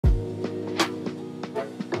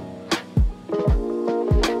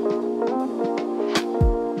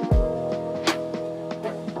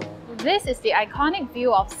This is the iconic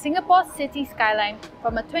view of Singapore's city skyline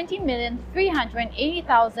from a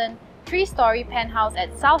 20,380,000 three-story penthouse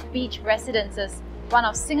at South Beach Residences, one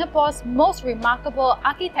of Singapore's most remarkable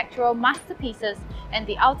architectural masterpieces and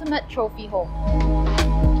the ultimate trophy home.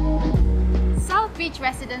 South Beach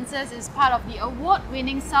Residences is part of the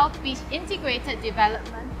award-winning South Beach Integrated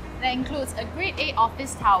Development that includes a Grade A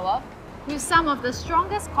office tower with some of the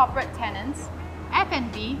strongest corporate tenants,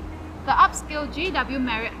 F&B, the upscale JW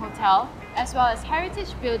Marriot Hotel, as well as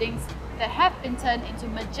heritage buildings that have been turned into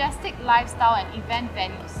majestic lifestyle and event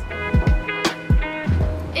venues.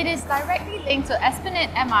 It is directly linked to Esplanade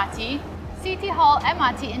MRT, City Hall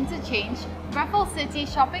MRT Interchange, Raffles City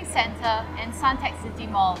Shopping Centre and Suntec City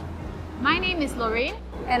Mall. My name is Lorraine.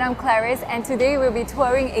 And I'm Clarice, and today we'll be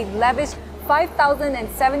touring a lavish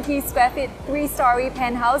 5,070 square feet 3-story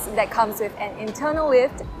penthouse that comes with an internal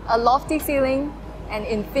lift, a lofty ceiling, an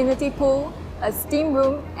infinity pool, a steam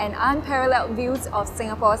room, and unparalleled views of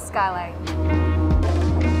Singapore's skyline.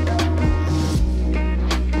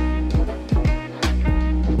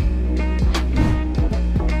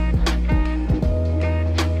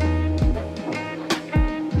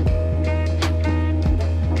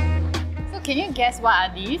 So can you guess what are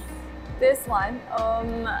these? This one,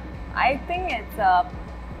 I think it's a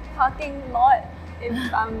parking lot.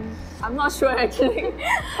 If I'm not sure actually.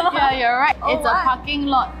 Yeah, you're right. It's a parking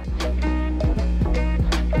lot.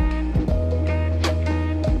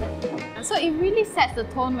 So it really sets the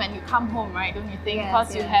tone when you come home, right? Don't you think?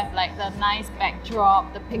 Because you have like the nice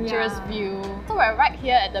backdrop, the picturesque view. So we're right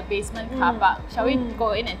here at the basement car park. Shall we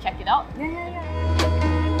go in and check it out? Yeah.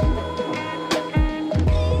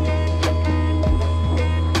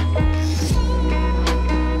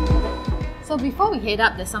 So before we head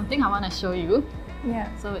up, there's something I want to show you.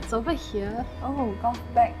 Yeah. So it's over here. Oh, golf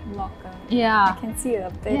bag locker. Yeah. I can see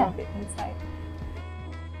a bit of it inside.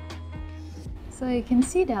 So you can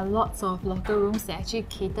see there are lots of locker rooms that are actually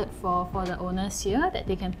catered for the owners here that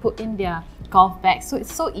they can put in their golf bags. So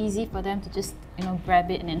it's so easy for them to just,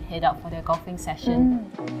 grab it and then head out for their golfing session.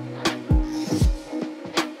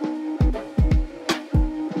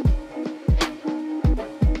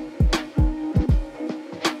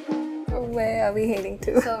 Where are we heading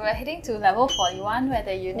to? So we're heading to level 41 where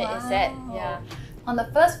the unit is at. Yeah. On the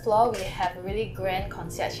first floor, we have a really grand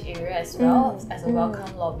concierge area as well as a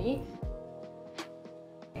welcome lobby.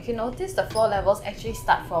 If you notice, the floor levels actually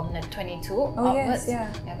start from the 22 onwards.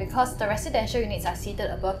 Yeah, because the residential units are seated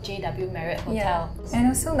above JW Marriot Hotel. And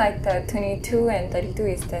also like the 22 and 32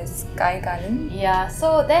 is the Sky Garden. Yeah,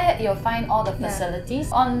 so there you'll find all the facilities.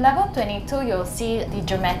 On level 22, you'll see the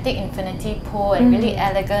dramatic infinity pool and really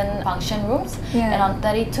elegant function rooms. And on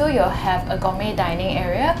 32, you'll have a gourmet dining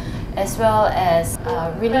area as well as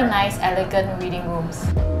really nice, elegant reading rooms.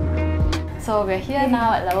 So we're here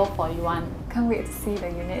now at level 41. Can't wait to see the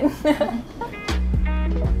unit.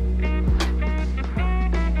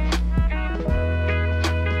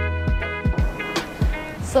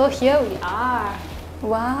 So here we are.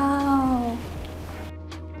 Wow.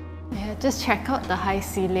 Yeah, just check out the high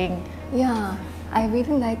ceiling. Yeah, I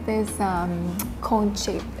really like this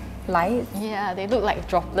cone-shaped lights. Yeah, they look like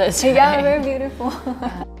droplets. Right? Yeah, very beautiful.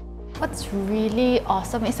 What's really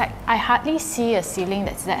awesome is like I hardly see a ceiling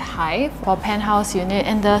that's that high for a penthouse unit,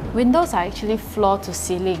 and the windows are actually floor to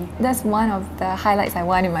ceiling. That's one of the highlights I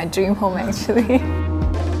want in my dream home actually.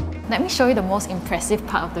 Let me show you the most impressive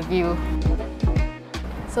part of the view.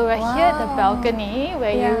 So we're here at the balcony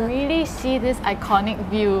where you really see this iconic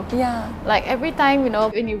view. Yeah. Like every time,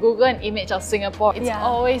 when you Google an image of Singapore, it's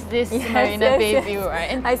always this Marina Bay view, right?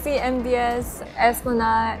 And I see MBS,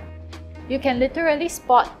 Esplanade. You can literally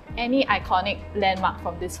spot any iconic landmark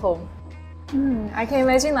from this home. I can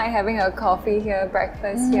imagine like having a coffee here,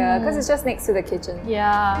 breakfast here, because it's just next to the kitchen.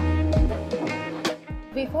 Yeah.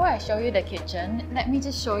 Before I show you the kitchen, let me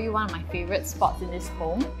just show you one of my favorite spots in this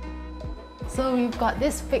home. So we've got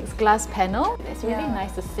this fixed glass panel that's really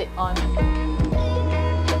nice to sit on.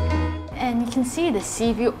 And you can see the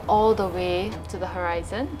sea view all the way to the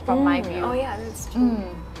horizon from my view. Oh yeah, that's true.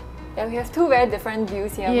 Yeah, we have two very different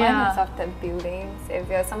views here. One is of the buildings, if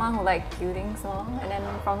you're someone who likes buildings more, and then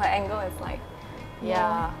from her angle it's like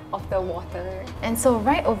of the water. And so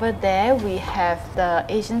right over there we have the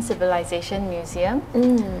Asian Civilization Museum.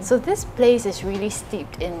 So this place is really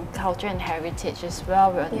steeped in culture and heritage as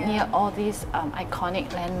well. We're near all these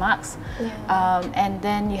iconic landmarks. And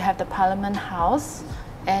then you have the Parliament House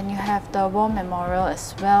and you have the War Memorial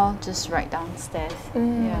as well, just right downstairs.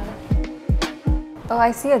 Oh,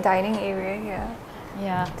 I see a dining area here.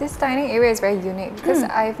 Yeah. This dining area is very unique because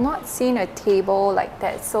I've not seen a table like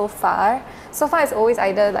that so far. So far it's always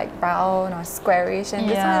either like round or squarish, and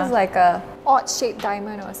this one is like a odd shaped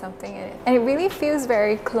diamond or something in it. And it really feels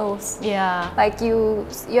very close. Yeah. Like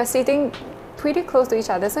you're sitting pretty close to each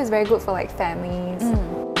other, so it's very good for like families.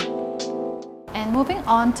 And moving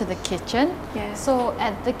on to the kitchen. Yeah. So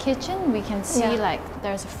at the kitchen we can see like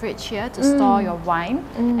there's a fridge here to store your wine,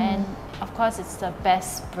 and of course it's the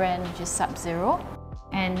best brand, which is Sub-Zero.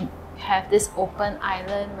 And you have this open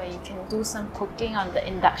island where you can do some cooking on the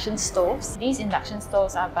induction stoves. These induction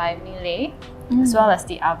stoves are by Miele, as well as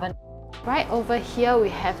the oven. Right over here we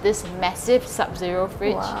have this massive Sub-Zero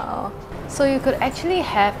fridge. Wow. So you could actually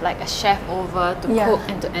have like a chef over to cook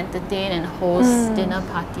and to entertain and host dinner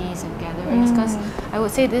parties and gatherings, because I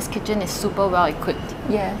would say this kitchen is super well equipped.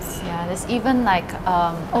 Yes. Yeah, there's even like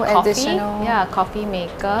a coffee, coffee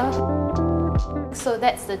maker. So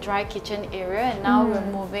that's the dry kitchen area, and now we're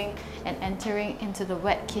moving and entering into the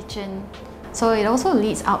wet kitchen. So it also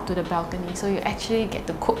leads out to the balcony, so you actually get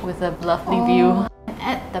to cook with a lovely view.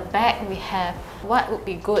 At the back we have what would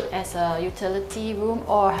be good as a utility room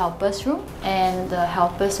or helper's room, and the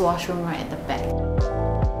helper's washroom right at the back.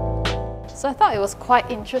 So I thought it was quite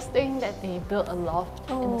interesting that they built a loft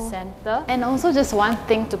in the center. And also just one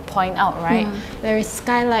thing to point out, right? There is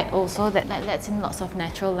skylight also that lets in lots of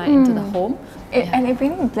natural light into the home. And it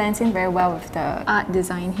really blends in very well with the art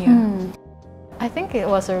design here. I think it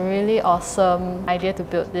was a really awesome idea to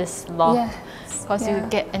build this loft, because you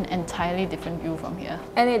get an entirely different view from here.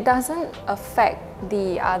 And it doesn't affect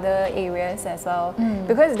the other areas as well,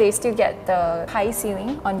 because they still get the high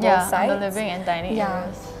ceiling on both sides. On the living and dining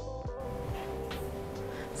areas.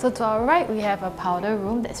 So to our right, we have a powder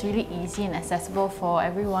room that's really easy and accessible for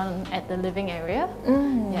everyone at the living area.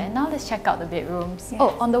 Yeah, and now let's check out the bedrooms.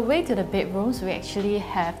 Oh, on the way to the bedrooms, we actually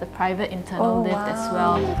have the private internal lift as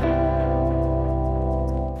well.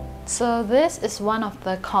 So this is one of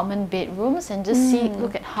the common bedrooms, and just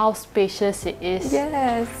look at how spacious it is.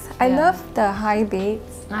 Yes, I love the high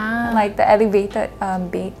beds, like the elevated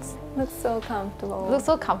beds. Looks so comfortable. Looks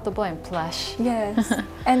so comfortable and plush. Yes,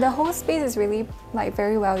 and the whole space is really like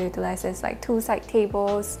very well utilized. There's like 2 side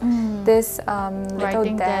tables, this little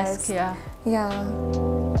writing desk. Yeah.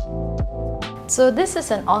 So this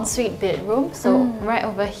is an ensuite bedroom. So right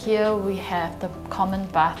over here we have the common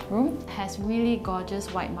bathroom. It has really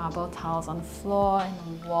gorgeous white marble tiles on the floor and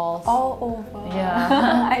on the walls. All over.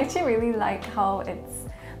 Yeah. I actually really like how it's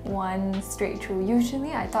one straight through.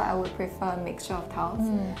 Usually I thought I would prefer a mixture of tiles,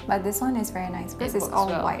 but this one is very nice because it's all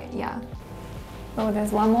white. Yeah. Oh,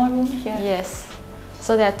 there's one more room here. Yes.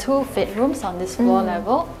 So there are 2 bedrooms on this floor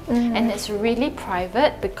level, and it's really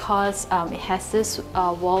private because it has this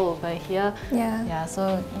wall over here. Yeah.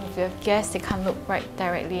 So if you have guests, they can't look right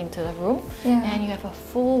directly into the room, and you have a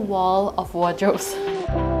full wall of wardrobes.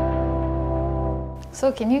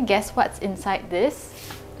 So can you guess what's inside this?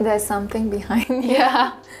 There's something behind.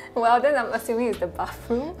 Yeah. Well, then I'm assuming it's the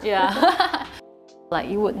bathroom. Yeah. Like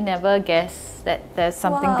you would never guess that there's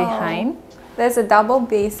something behind. There's a double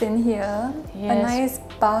basin here, Yes. a nice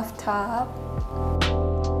bathtub.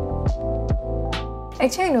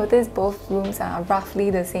 Actually, I noticed both rooms are roughly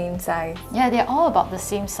the same size. Yeah, they're all about the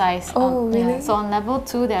same size. Oh, really? So on level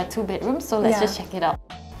 2, there are 2 bedrooms, so let's just check it out.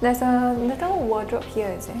 There's a little wardrobe here,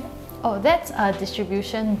 is it? Oh, that's a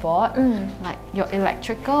distribution board, like your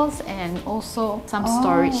electricals, and also some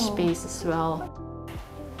storage space as well.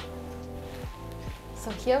 So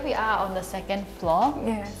here we are on the 2nd floor.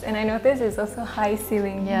 Yes, and I noticed it's also high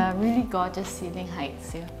ceiling. Yeah, really gorgeous ceiling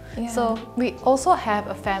heights here. Yeah. So we also have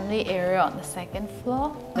a family area on the 2nd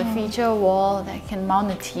floor. The feature wall that can mount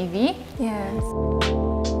a TV. Yes.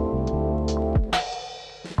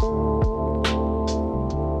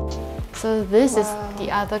 So this is the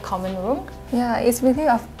other common room. Yeah, it's really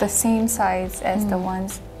of the same size as the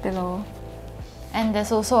ones below. And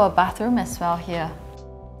there's also a bathroom as well here.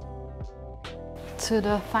 To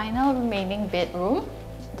the final remaining bedroom,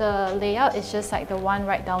 the layout is just like the one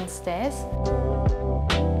right downstairs.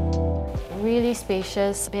 Really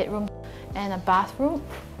spacious bedroom and a bathroom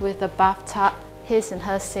with a bathtub, his and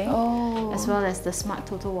her sink, as well as the smart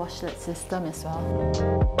total washlet system as well.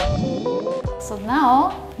 So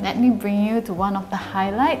now, let me bring you to one of the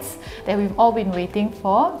highlights that we've all been waiting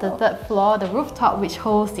for, the 3rd floor, the rooftop, which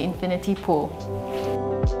holds the infinity pool.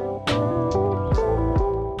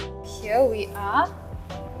 Here we are.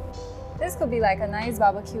 This could be like a nice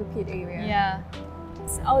barbecue pit area. Yeah.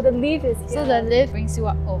 Oh, the lift is here. So the lift brings you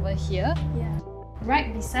up over here. Yeah.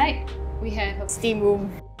 Right beside, we have a steam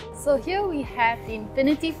room. So here we have the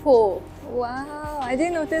infinity pool. Wow, I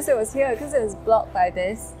didn't notice it was here because it was blocked by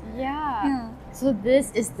this. Yeah. So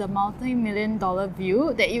this is the multi-million-dollar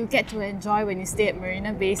view that you get to enjoy when you stay at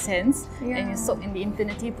Marina Bay Sands and you soak in the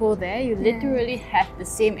infinity pool there. You literally have the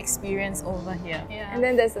same experience over here. Yeah. And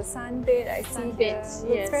then there's a sunbed I see here. Yes.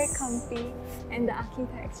 It's very comfy, and the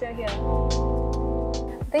architecture here.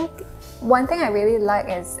 I think one thing I really like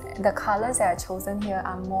is the colors that are chosen here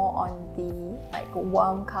are more on the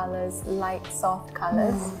warm colors, light, soft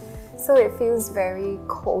colors. So it feels very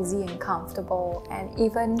cozy and comfortable and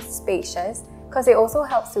even spacious because it also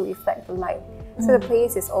helps to reflect the light. So the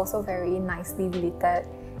place is also very nicely lit,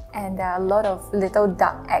 and there are a lot of little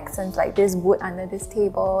dark accents like this wood under this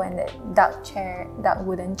table and that dark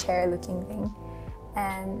wooden chair looking thing.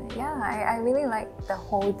 And yeah, I really like the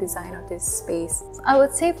whole design of this space. I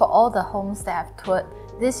would say for all the homes that I've toured,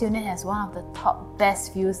 this unit has one of the top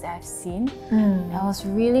best views that I've seen. I was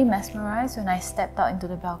really mesmerized when I stepped out into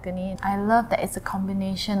the balcony. I love that it's a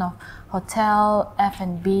combination of hotel,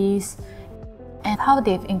 F&Bs, and how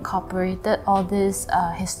they've incorporated all these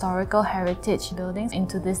historical heritage buildings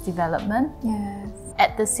into this development. Yes.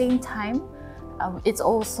 At the same time, it's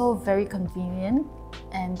also very convenient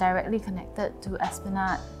and directly connected to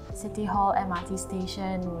Esplanade, City Hall, MRT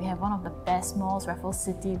station. We have one of the best malls, Raffles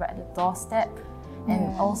City, right at the doorstep,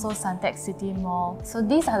 and also Suntec City Mall. So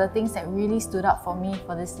these are the things that really stood out for me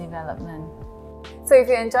for this development. So if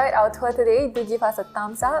you enjoyed our tour today, do give us a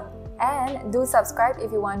thumbs up and do subscribe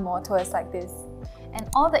if you want more tours like this. And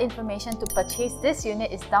all the information to purchase this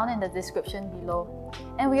unit is down in the description below.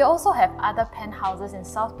 And we also have other penthouses in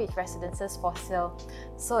South Beach residences for sale.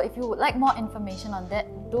 So if you would like more information on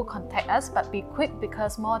that, do contact us, but be quick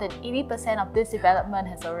because more than 80% of this development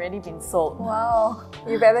has already been sold. Wow,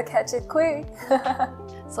 you better catch it quick.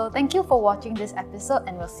 So thank you for watching this episode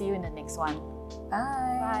and we'll see you in the next one.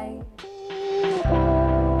 Bye. Bye.